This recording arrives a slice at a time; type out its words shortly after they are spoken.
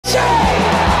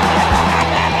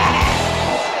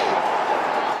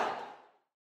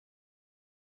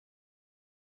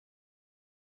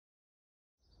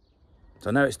So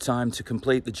now it's time to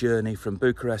complete the journey from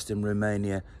Bucharest in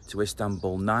Romania to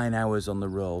Istanbul, 9 hours on the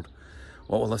road.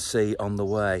 What will I see on the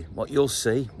way? What you'll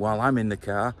see while I'm in the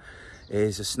car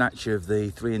is a snatcher of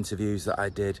the 3 interviews that I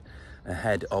did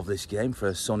ahead of this game for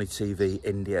Sony TV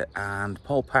India, and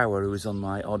Paul Power, who was on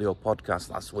my audio podcast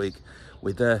last week,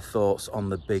 with their thoughts on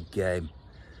the big game.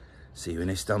 See you in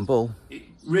Istanbul.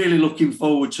 Really looking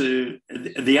forward to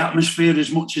the atmosphere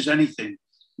as much as anything,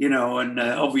 you know, and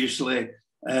obviously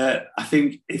I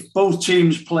think if both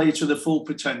teams play to the full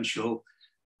potential,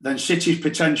 then City's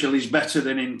potential is better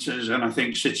than Inter's, and I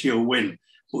think City will win.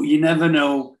 But you never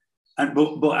know.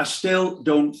 But I still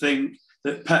don't think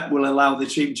that Pep will allow the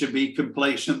team to be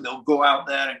complacent. They'll go out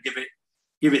there and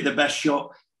give it the best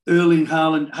shot. Erling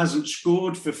Haaland hasn't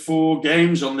scored for 4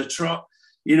 games on the trot.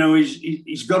 You know,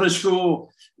 he's got to score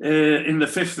in the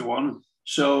 5th one.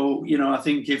 So, you know, I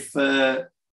think if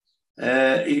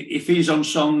he's on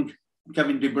song,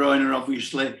 Kevin De Bruyne,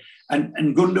 obviously,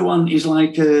 and Gundogan is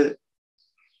like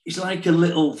a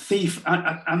little thief.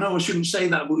 I know I shouldn't say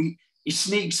that, but he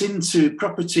sneaks into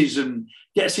properties and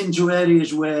gets into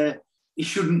areas where he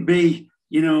shouldn't be.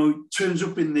 You know, turns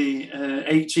up in the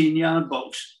 18-yard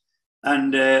box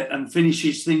and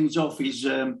finishes things off. He's,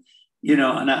 you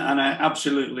know, and I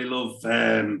absolutely love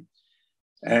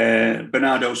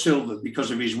Bernado Silva because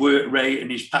of his work rate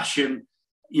and his passion.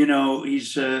 You know,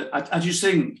 he's. I just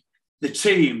think the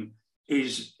team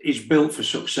is built for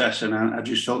success, and I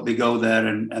just hope they go there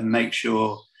and make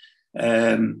sure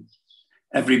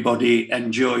everybody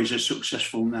enjoys a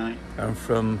successful night. And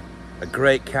from a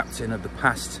great captain of the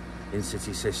past in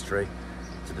City's history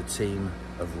to the team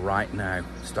of right now,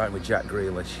 starting with Jack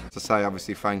Grealish. To say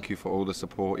obviously thank you for all the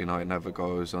support, you know, it never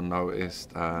goes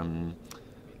unnoticed.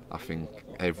 I think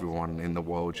everyone in the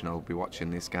world, you know, will be watching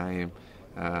this game.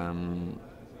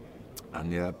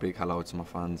 And yeah, big hello to my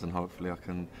fans, and hopefully I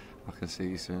can see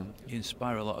you soon. You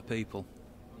inspire a lot of people.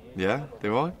 Yeah,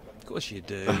 do I? Of course you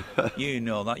do. You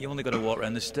know that. You only got to walk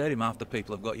around the stadium, half the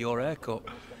people have got your haircut.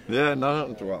 Yeah,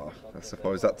 no, well, I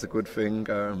suppose that's a good thing.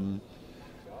 I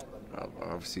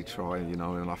obviously try, you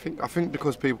know, and I think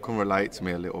because people can relate to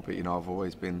me a little bit, you know, I've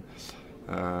always been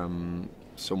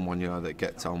someone, you know, that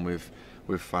gets on with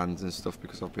fans and stuff,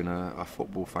 because I've been a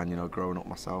football fan, you know, growing up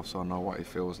myself, so I know what it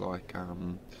feels like.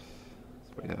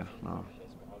 But yeah, no,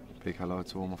 big hello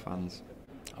to all my fans.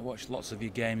 I watched lots of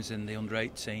your games in the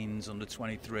under-18s,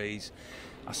 under-23s.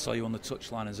 I saw you on the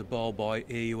touchline as a ball boy.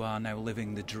 Here you are now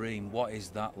living the dream. What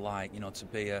is that like, you know, to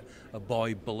be a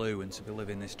boy blue and to be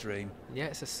living this dream? Yeah,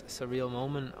 it's a surreal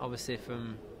moment. Obviously,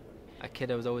 from a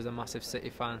kid, I was always a massive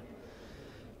City fan.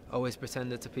 Always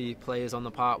pretended to be players on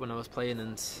the park when I was playing,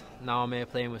 and now I'm here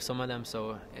playing with some of them.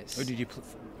 So it's. Who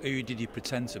did you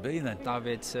pretend to be then?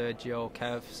 David, Sergio,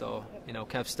 Kev. So you know,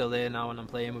 Kev's still there now, and I'm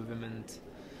playing with him, and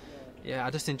yeah,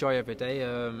 I just enjoy every day.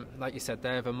 Like you said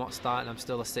there, if I'm not starting, I'm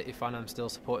still a City fan. I'm still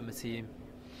supporting my team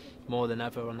more than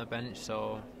ever on the bench.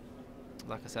 So,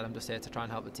 like I said, I'm just here to try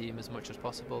and help the team as much as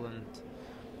possible, and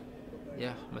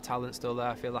yeah, my talent's still there.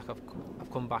 I feel like I've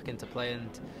come back into play,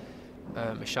 and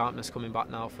my sharpness coming back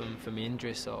now from my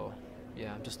injury. So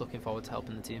yeah, I'm just looking forward to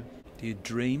helping the team. Do you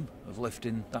dream of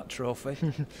lifting that trophy?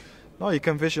 No, you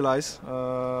can visualize,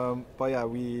 but yeah,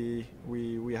 we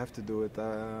have to do it.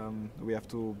 We have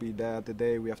to be there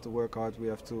today. We have to work hard. We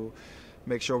have to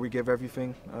make sure we give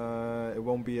everything. It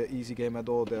won't be an easy game at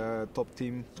all. They're a top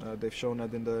team. They've shown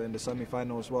that in the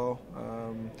semi-final as well.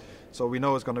 So we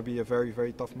know it's going to be a very,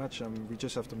 very tough match, and we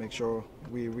just have to make sure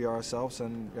we are ourselves,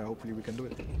 and yeah, hopefully we can do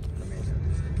it.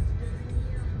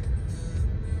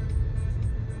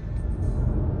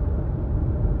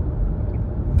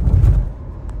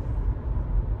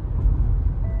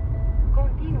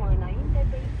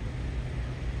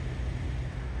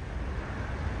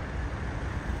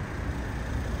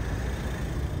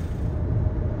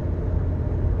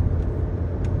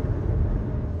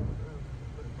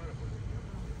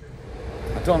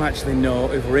 I don't actually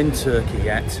know if we're in Turkey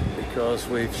yet, because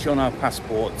we've shown our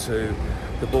passport to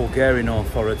the Bulgarian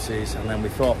authorities and then we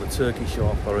thought the Turkish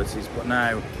authorities, but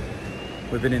now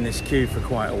we've been in this queue for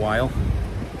quite a while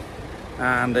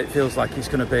and it feels like it's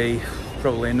going to be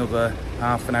probably another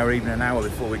half an hour, even an hour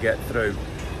before we get through.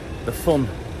 The fun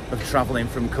of travelling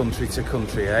from country to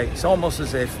country, eh? It's almost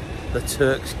as if the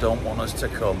Turks don't want us to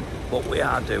come, but we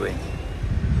are doing.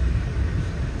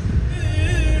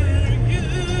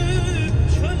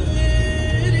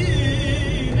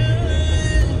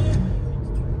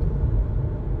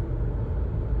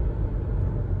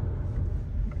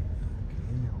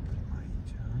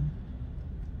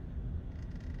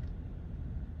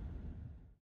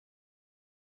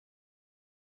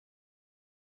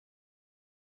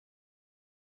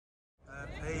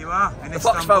 are in the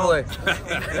Fox Istanbul.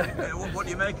 family. What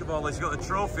do you make of all this? You've got the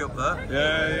trophy up there.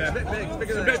 Yeah.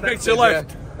 It's a bit big to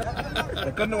lift.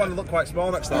 The Gundogan looked quite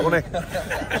small next to that, wasn't he?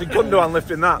 It's a Gundogan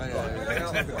lifting that.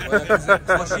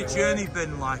 What's your journey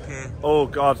been like here? Oh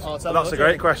God, that's a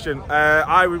great question.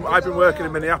 I've been working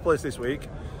in Minneapolis this week,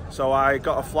 so I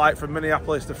got a flight from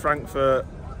Minneapolis to Frankfurt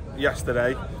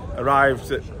yesterday.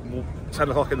 Arrived at 10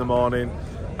 o'clock in the morning,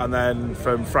 and then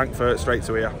from Frankfurt straight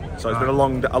to here. So it's been a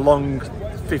long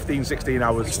 15, 16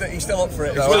 hours. He's still up for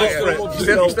it, though.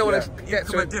 You still want to get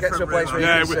to a place where you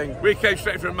can sing. We came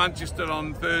straight from Manchester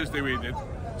on Thursday, we did.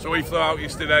 So we flew out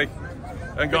yesterday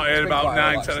and got here about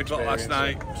 9, 10 o'clock last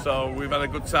night. So we've had a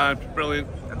good time, brilliant.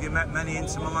 Have you met many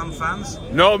Inter Milan fans?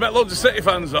 No, I met loads of City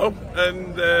fans though,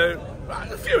 and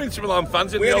a few Inter Milan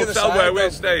fans in the hotel where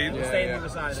we're staying.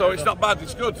 So it's not bad,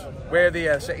 it's good. We're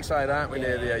the City side, aren't we,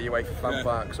 near the UEFA fan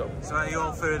park? So are you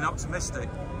all feeling optimistic?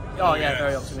 Oh yeah,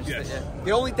 very optimistic. Yeah.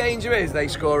 The only danger is they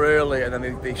score early and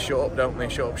then they shut up, don't they?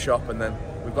 Shut up shop, and then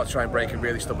we've got to try and break a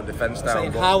really stubborn defence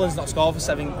down. Haaland's not scored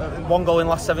for 1 goal in the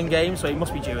last 7 games, so he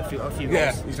must be due a few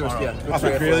goals. He's tomorrow. I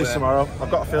think Grealish tomorrow.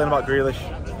 I've got a feeling about Grealish.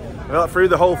 Through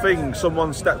the whole thing,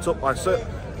 someone stepped up. It's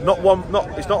not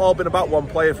all been about one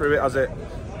player through it, has it?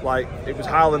 Like it was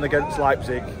Haaland against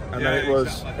Leipzig, and then it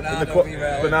was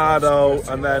Bernado,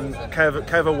 and then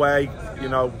Kev away. You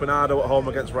know, Bernado at home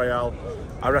against Real.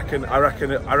 I reckon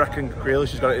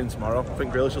Grealish has got it in tomorrow. I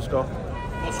think Grealish will score.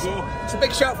 It's a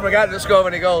big shout from a guy that doesn't score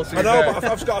many goals. I know, but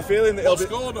I've just got a feeling that he'll be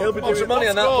doing some money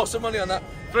on that. Put some money on that.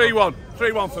 3-1.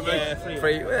 3-1 for me.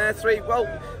 Yeah, 3. Well,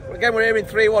 again, we're aiming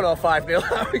 3-1 or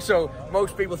 5-0. So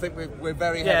most people think we're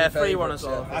very heavy. 3-1 as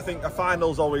well. I think a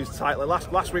final's always tightly.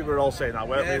 Last week we were all saying that,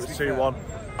 weren't we? It was 2-1.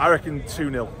 I reckon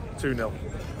 2-0. 2-0.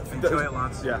 Enjoy it,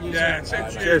 lads. Yeah.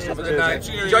 Cheers.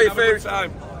 Enjoy your food.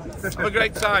 Have a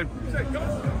great time.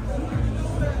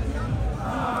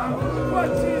 What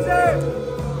is it?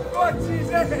 What is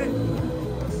it?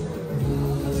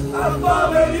 I'll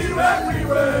follow you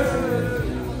everywhere.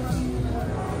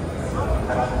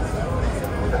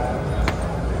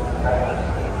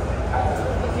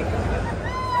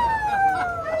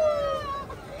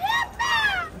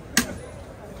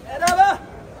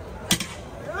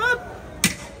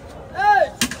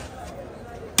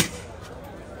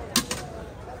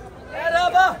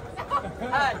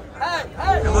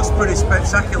 It looks pretty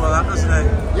spectacular, that, doesn't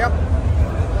it? Yep.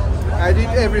 I did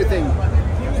everything.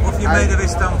 What have you made of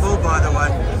Istanbul, by the way?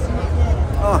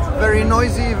 Oh, very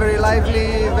noisy, very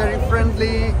lively, very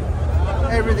friendly.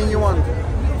 Everything you want.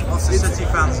 Lots of City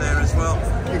fans there as well.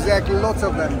 Exactly, lots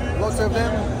of them. Lots of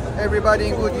them. Everybody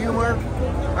in good humor.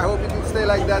 I hope it will stay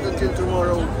like that until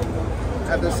tomorrow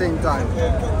at the same time.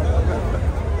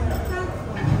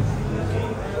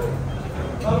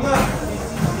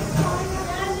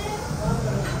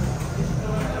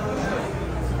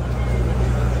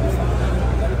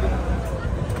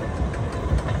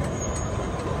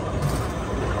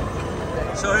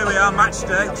 So here we are, match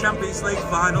day, Champions League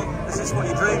final. Is this what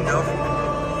you dreamed of?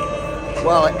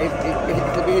 Well,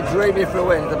 it'll be a dream if we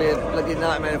win. It'll be a bloody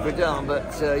nightmare if we don't.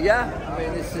 But yeah, I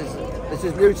mean, this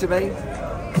is new to me.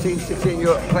 Seen City in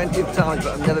Europe plenty of times,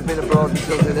 but I've never been abroad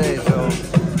until today. So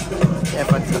yeah,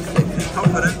 fantastic.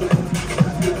 Confident?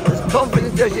 As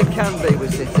confident as you can be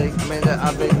with City. I mean,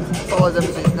 I've been followed them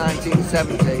since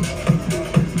 1970.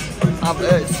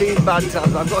 I've seen bad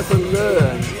times. I've got to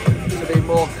learn to be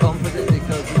more confident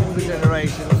because the younger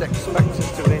generations expect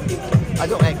us to win. I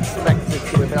don't expect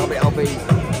us to win, but I'll be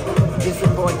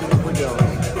disappointed if we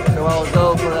don't. So I'll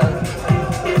go for a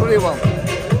 3-1.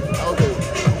 I'll do.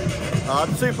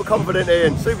 I'm super confident,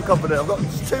 Ian. Super confident. I've got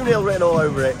 2-0 written all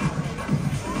over it.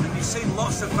 And you've seen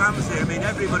lots of fans here. I mean,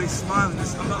 everybody's smiling.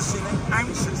 I've not seen an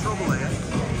ounce of trouble here.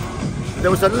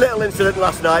 There was a little incident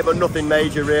last night, but nothing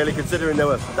major really, considering there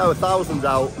were thousands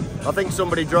out. I think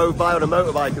somebody drove by on a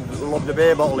motorbike and lobbed a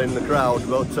beer bottle in the crowd,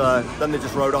 but then they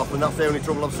just rode off, and that's the only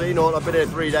trouble I've seen. I've been here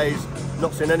 3 days,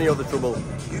 not seen any other trouble.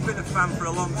 You've been a fan for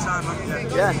a long time, haven't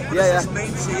you? Yeah. What does this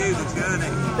mean to you, the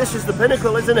journey? This is the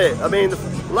pinnacle, isn't it? I mean,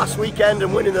 last weekend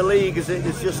and winning the league has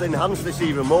just enhanced this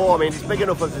even more. I mean, it's big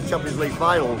enough as the Champions League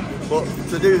final, but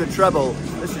to do the treble,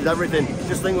 this is everything.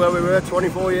 Just think where we were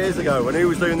 24 years ago, and who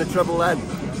was doing the treble then?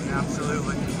 Yeah,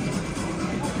 absolutely.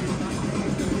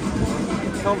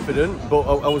 Confident, but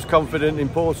I was confident in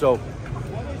Porto,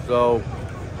 so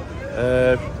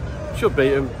should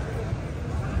beat him.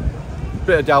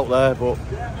 Bit of doubt there, but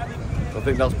I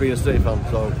think that's being a City fan.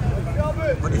 So,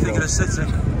 what do you think of the City?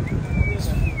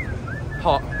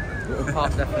 Hot,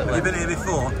 definitely. Have you been here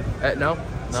before? No.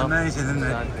 It's amazing, isn't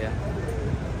it? Yeah.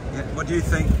 What do you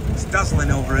think? It's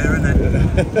dazzling over here, isn't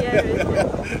it? Yeah, it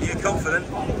is. Are you confident?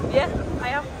 Yeah, I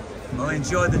am. Well,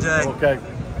 enjoy the day. Okay.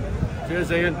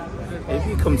 Cheers, Ian. If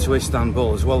you come to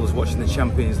Istanbul, as well as watching the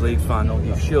Champions League final,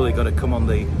 you've surely got to come on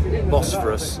the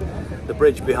Bosphorus. The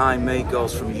bridge behind me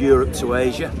goes from Europe to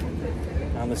Asia,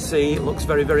 and the sea looks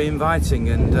very, very inviting,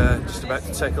 and just about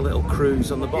to take a little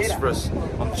cruise on the Bosphorus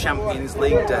on Champions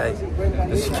League day.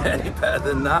 Does it get any better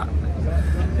than that?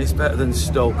 It's better than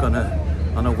Stoke on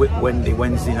a windy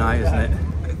Wednesday night, isn't it?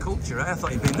 Bit of culture, eh? I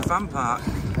thought you'd been in the fan park.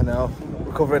 I know.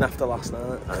 Recovering after last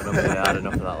night. I had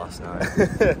enough of that last night.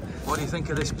 What do you think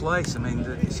of this place? I mean,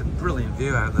 it's a brilliant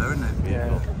view out there, isn't it?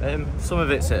 Yeah. Some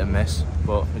of it's hit and miss,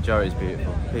 but majority is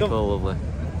beautiful. People are lovely.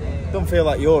 Don't feel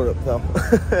like Europe though.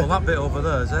 Well, that bit over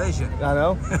there is Asia. I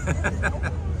know.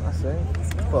 That's it.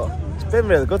 But it's been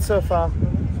really good so far.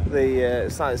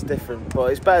 It's like it's different,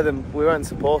 but it's better than we went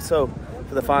to Porto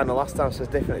for the final last time, so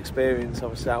it's a different experience,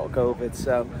 obviously out of COVID.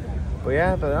 So, but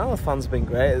yeah, but all the fans have been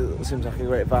great. It seems like a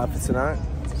great vibe for tonight.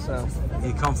 So, are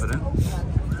you confident?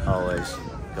 Always,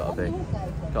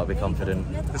 gotta be confident.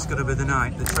 It's gonna be the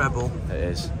night, the treble. It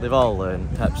is. They've all learned.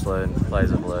 Pep's learned.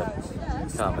 Players have learned.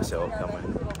 Can't mess it up, can we?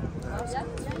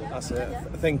 That's it.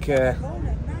 I think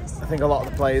a lot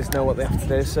of the players know what they have to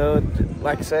do. So,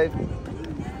 like I say,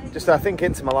 I think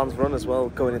Inter Milan's run as well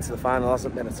going into the final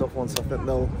hasn't been a tough one. So I think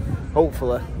they'll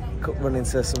hopefully run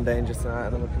into some danger tonight,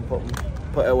 and then we can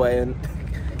put it away and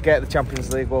get the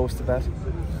Champions League woes to bed.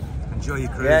 Enjoy your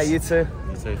cruise. Yeah, you too.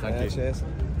 You too. Thank you. Cheers.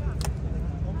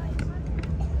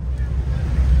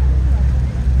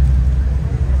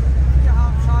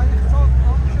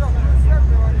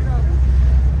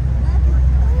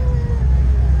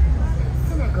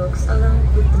 Synagogues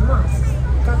along with the mosques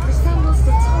that resembles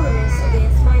the tolerance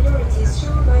against minorities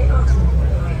shown by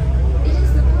Ottoman. It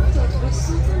is the point at which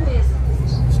certain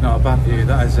business. It's not a bad view,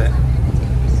 that is it?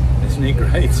 Isn't it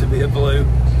great to be a blue?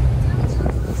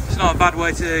 It's not a bad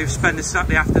way to spend a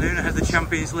Saturday afternoon ahead of the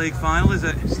Champions League final, is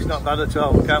it? It's not bad at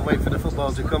all. We can't wait for the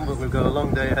football to come, but we've got a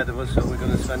long day ahead of us, so we're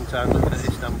going to spend time looking at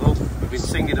Istanbul. We've been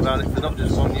singing about it for not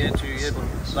just 1 year, 2 years, but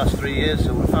last 3 years,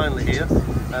 so we're finally here,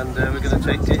 and we're going to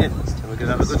take it in. And we're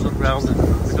going to have a good look round, and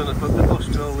we're going to put the bus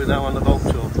tour, we're now on the boat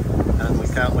tour, and we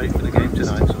can't wait for the game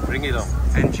tonight, so bring it on.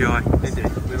 Enjoy. Indeed,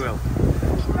 we will.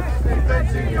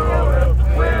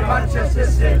 We're Manchester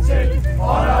City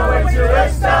on our way to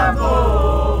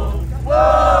Istanbul.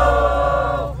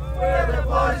 Whoa, we're the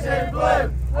boys in blue.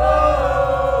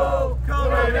 Whoa,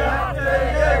 coming after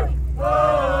you.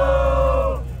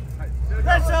 Whoa,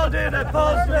 let's all do the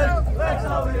postman. Let's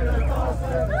all do the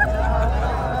postman.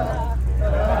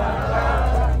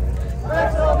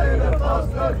 Let's all do the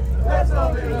postman. Let's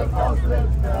all do the postman.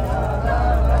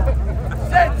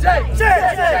 City, City,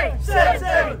 City,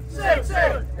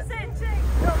 City.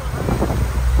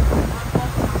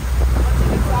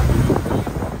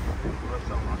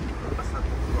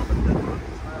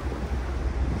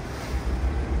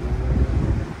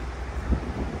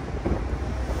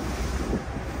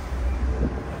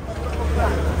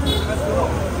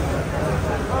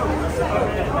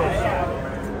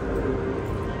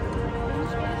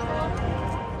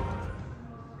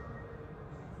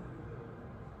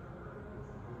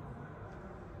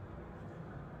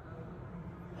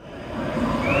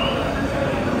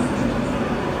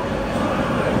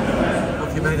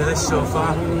 This so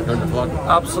far?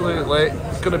 Absolutely,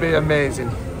 it's going to be amazing.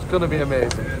 It's going to be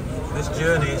amazing. This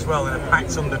journey as well in a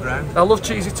packed underground. I love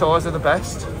cheesy toys; they're the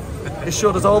best. He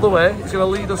showed us all the way. He's going to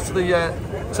lead us to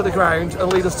the ground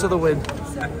and lead us to the win.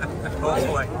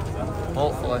 Hopefully.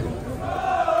 Hopefully.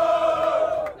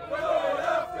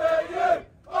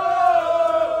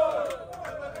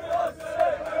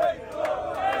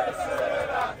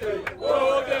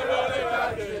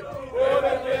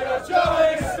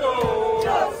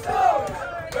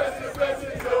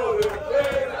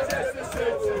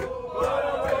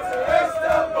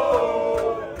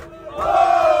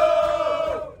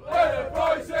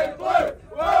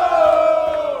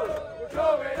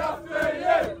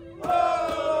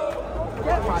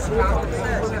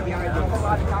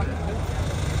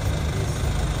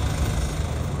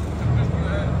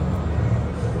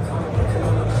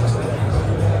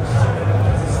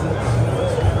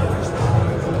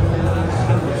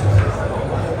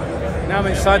 I'm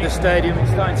inside the stadium,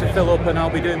 it's starting to fill up, and I'll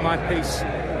be doing my piece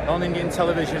on Indian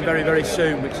television very, very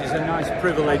soon, which is a nice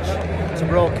privilege to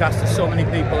broadcast to so many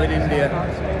people in India.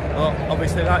 Well,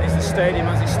 obviously that is the stadium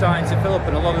as it's starting to fill up,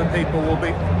 and a lot of the people will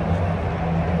be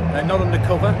not under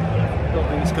cover. Don't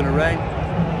think it's going to rain,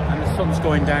 and the sun's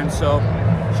going down, so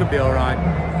should be alright.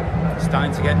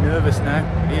 Starting to get nervous now.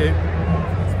 Are you?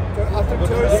 After 2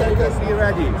 seconds, be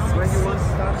ready. When you want to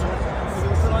start.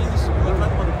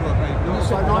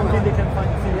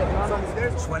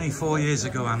 24 years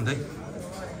ago, Andy,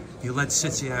 you led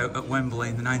City out at Wembley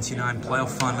in the '99 playoff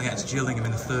final against Gillingham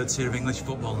in the 3rd tier of English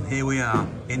football, and here we are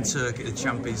in Turkey at the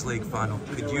Champions League final.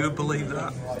 Could you believe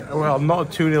that? Well,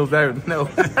 not 2-0 down, no.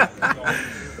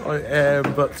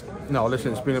 But no,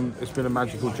 listen, it's been a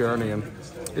magical journey, and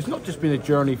it's not just been a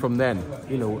journey from then.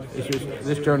 You know, it's just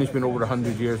this journey's been over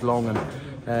 100 years long,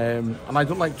 and I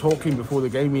don't like talking before the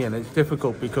game, Ian. It's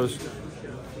difficult because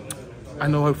I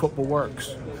know how football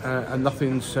works, and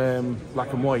nothing's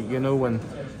black and white, you know, and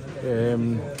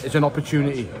it's an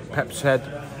opportunity. Pep said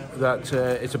that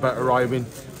it's about arriving,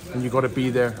 and you've got to be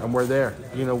there, and we're there.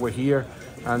 You know, we're here,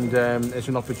 and it's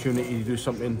an opportunity to do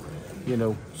something, you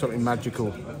know, something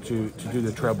magical to do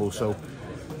the treble. So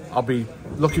I'll be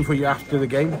looking for you after the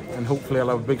game, and hopefully I'll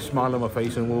have a big smile on my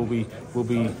face, and we'll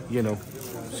be you know,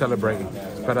 celebrating.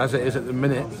 But as it is at the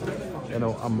minute, you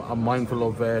know, I'm mindful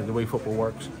of the way football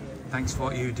works. Thanks for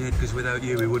what you did, because without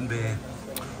you we wouldn't be here.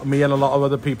 Me and a lot of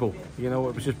other people, you know,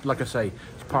 it was just, like I say,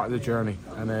 it's part of the journey,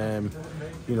 and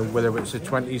you know, whether it's the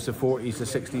 20s, the 40s, the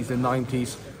 60s, the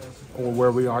 90s, or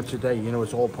where we are today, you know,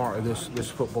 it's all part of this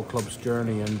football club's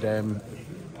journey, and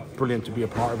brilliant to be a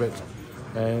part of it.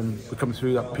 We come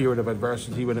through that period of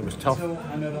adversity when it was tough.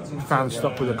 Fans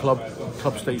stuck with the club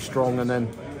stayed strong, and then,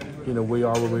 you know, we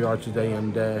are where we are today,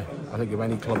 and I think if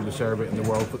any club deserve it in the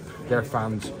world, but their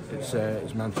fans, it's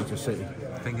Manchester City.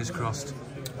 Fingers crossed.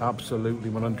 Absolutely,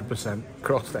 100%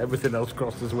 crossed. Everything else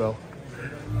crossed as well.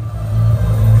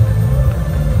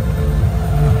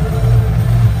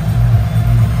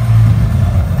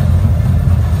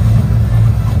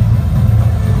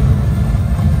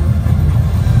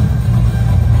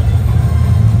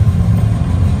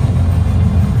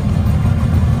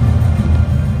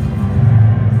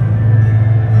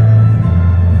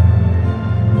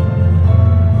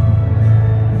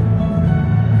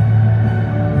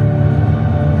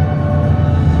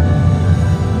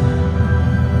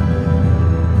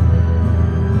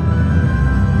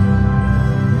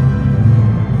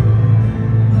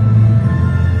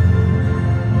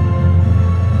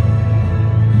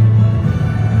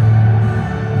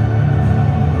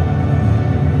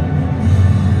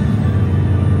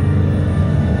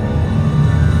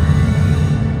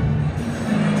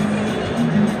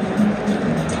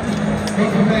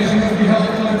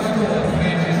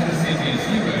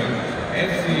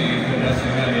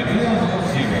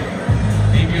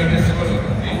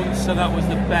 So that was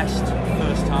the best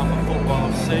first half of football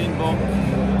I've seen, but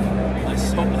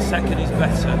let's hope the second is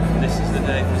better. This is the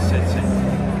day for City.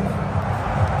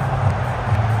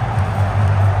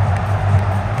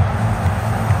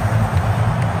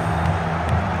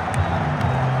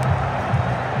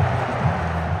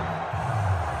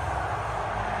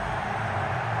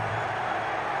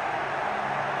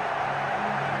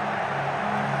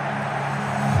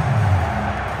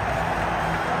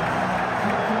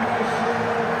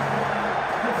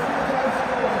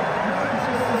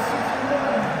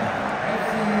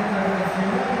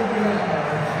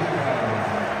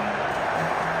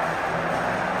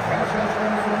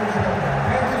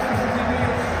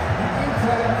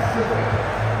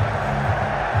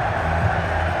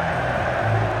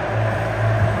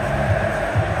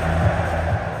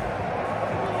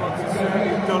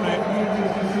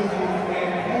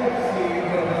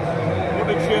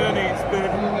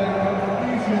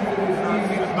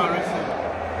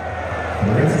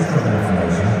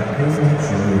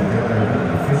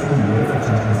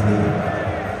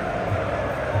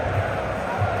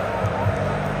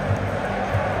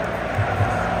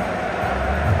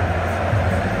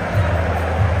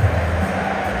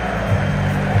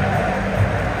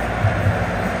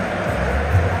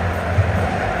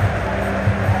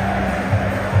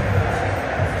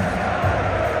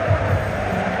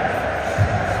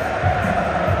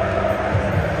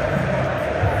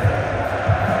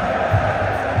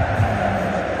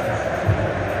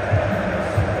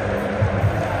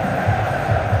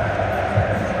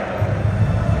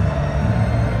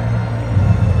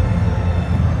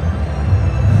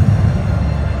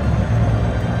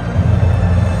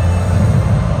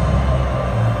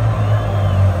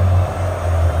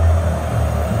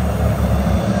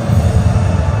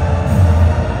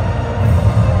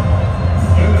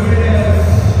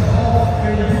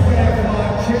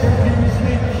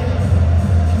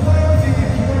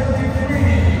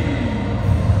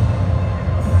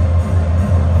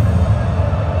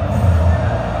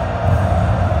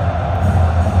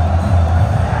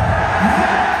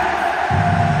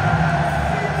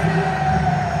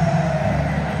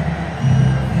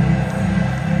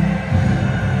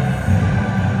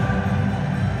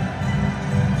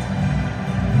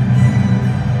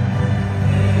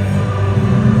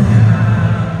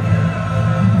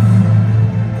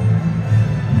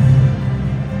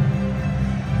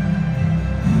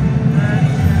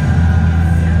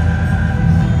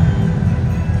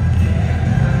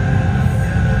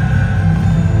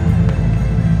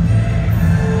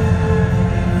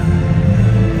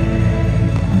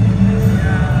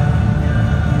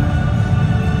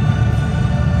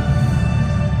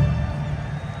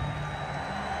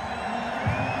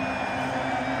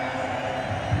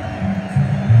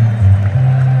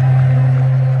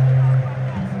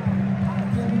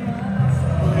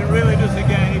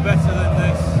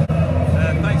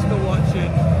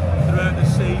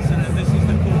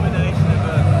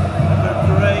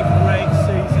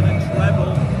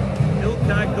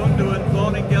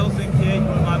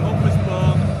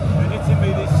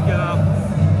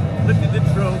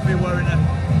 would be wearing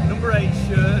a number 8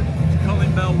 shirt, which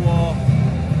Colin Bell wore,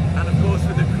 and of course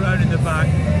with the crown in the back.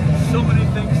 So many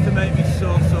things to make me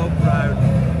so proud.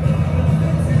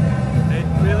 It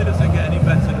really doesn't get any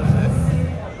better, does it?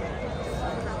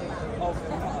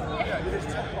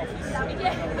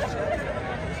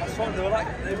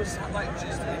 They were like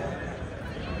just here.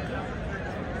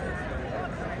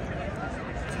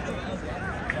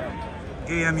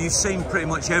 Guillaume, you've seen pretty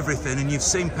much everything, and you've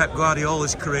seen Pep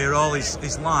Guardiola's career all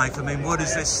his life. I mean, where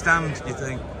does this stand, do you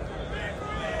think?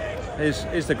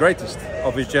 He's the greatest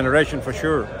of his generation for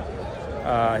sure.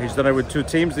 He's done it with 2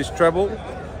 teams, this treble.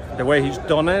 The way he's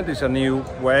done it is a new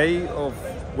way of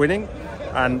winning,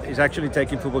 and he's actually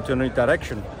taking football to a new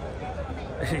direction.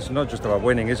 It's not just about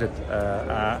winning, is it?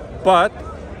 But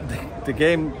the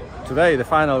game today, the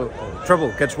final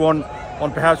treble, gets won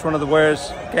on perhaps one of the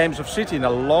worst games of City in a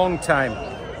long time.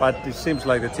 But it seems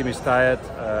like the team is tired,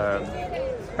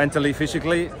 mentally,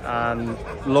 physically, and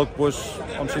luck was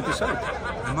on City's side.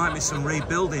 There might be some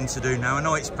rebuilding to do now. I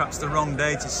know it's perhaps the wrong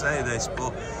day to say this,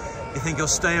 but you think he'll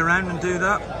stay around and do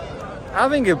that? I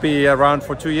think he'll be around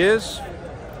for 2 years.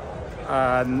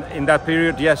 And in that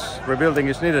period, yes, rebuilding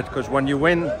is needed, because when you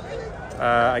win,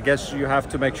 I guess you have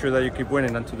to make sure that you keep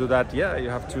winning. And to do that, yeah, you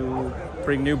have to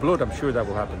bring new blood. I'm sure that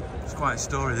will happen. It's quite a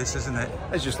story, this, isn't it?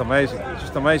 It's just amazing. It's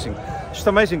just amazing. It's just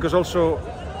amazing because also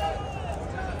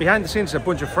behind the scenes, a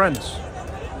bunch of friends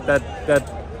that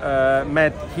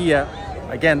met here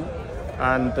again,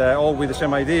 and all with the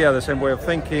same idea, the same way of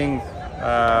thinking.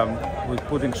 We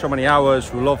put in so many hours,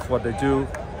 who love what they do,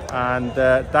 and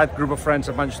that group of friends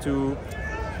have managed to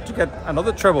get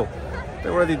another treble.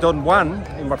 They've already done one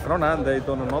in Barcelona, and they've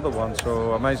done another one.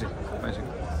 So amazing, amazing.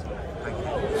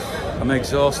 I'm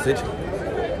exhausted.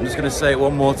 I'm just going to say it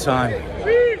one more time.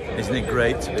 Isn't it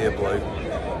great to be a Blue?